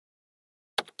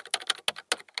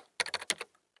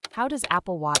How does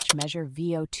Apple Watch measure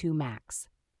VO2 max?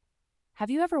 Have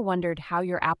you ever wondered how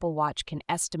your Apple Watch can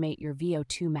estimate your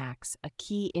VO2 max, a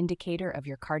key indicator of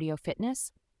your cardio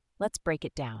fitness? Let's break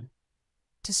it down.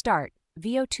 To start,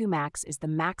 VO2 max is the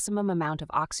maximum amount of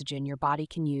oxygen your body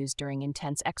can use during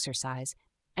intense exercise,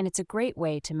 and it's a great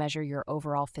way to measure your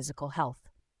overall physical health.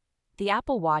 The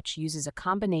Apple Watch uses a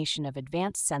combination of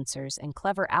advanced sensors and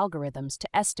clever algorithms to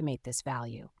estimate this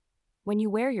value. When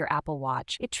you wear your Apple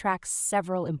Watch, it tracks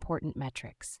several important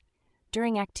metrics.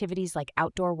 During activities like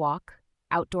outdoor walk,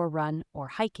 outdoor run, or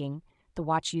hiking, the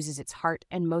watch uses its heart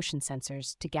and motion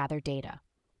sensors to gather data.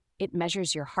 It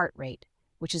measures your heart rate,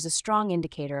 which is a strong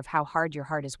indicator of how hard your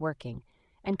heart is working,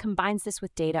 and combines this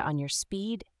with data on your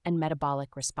speed and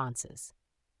metabolic responses.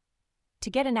 To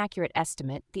get an accurate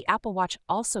estimate, the Apple Watch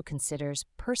also considers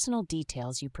personal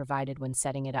details you provided when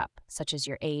setting it up, such as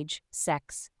your age,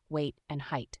 sex, weight, and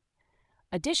height.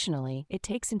 Additionally, it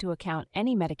takes into account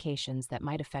any medications that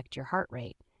might affect your heart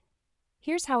rate.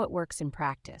 Here's how it works in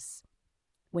practice.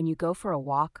 When you go for a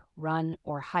walk, run,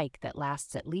 or hike that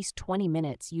lasts at least 20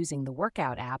 minutes using the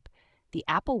workout app, the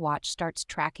Apple Watch starts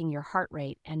tracking your heart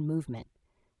rate and movement.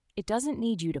 It doesn't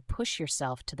need you to push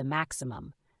yourself to the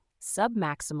maximum.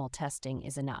 Submaximal testing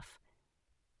is enough.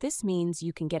 This means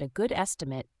you can get a good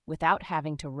estimate without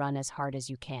having to run as hard as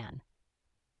you can.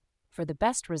 For the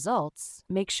best results,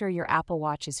 make sure your Apple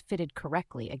Watch is fitted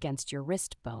correctly against your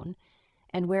wrist bone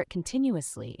and wear it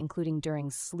continuously, including during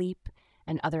sleep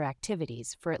and other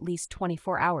activities, for at least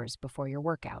 24 hours before your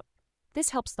workout. This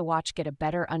helps the watch get a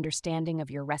better understanding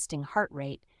of your resting heart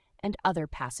rate and other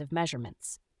passive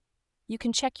measurements. You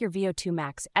can check your VO2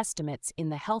 max estimates in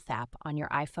the Health app on your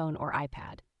iPhone or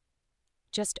iPad.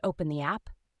 Just open the app,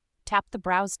 tap the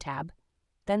Browse tab,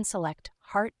 then select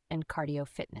Heart and Cardio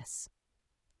Fitness.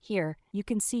 Here, you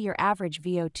can see your average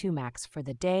VO2 max for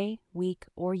the day, week,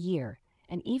 or year,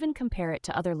 and even compare it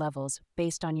to other levels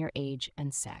based on your age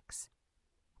and sex.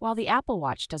 While the Apple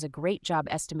Watch does a great job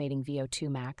estimating VO2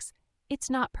 max, it's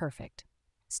not perfect.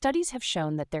 Studies have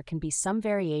shown that there can be some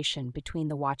variation between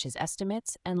the watch's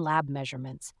estimates and lab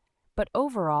measurements, but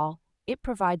overall, it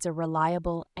provides a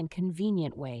reliable and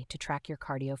convenient way to track your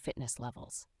cardio fitness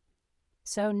levels.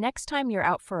 So next time you're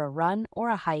out for a run or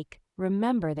a hike,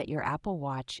 remember that your Apple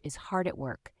Watch is hard at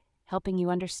work, helping you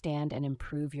understand and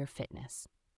improve your fitness.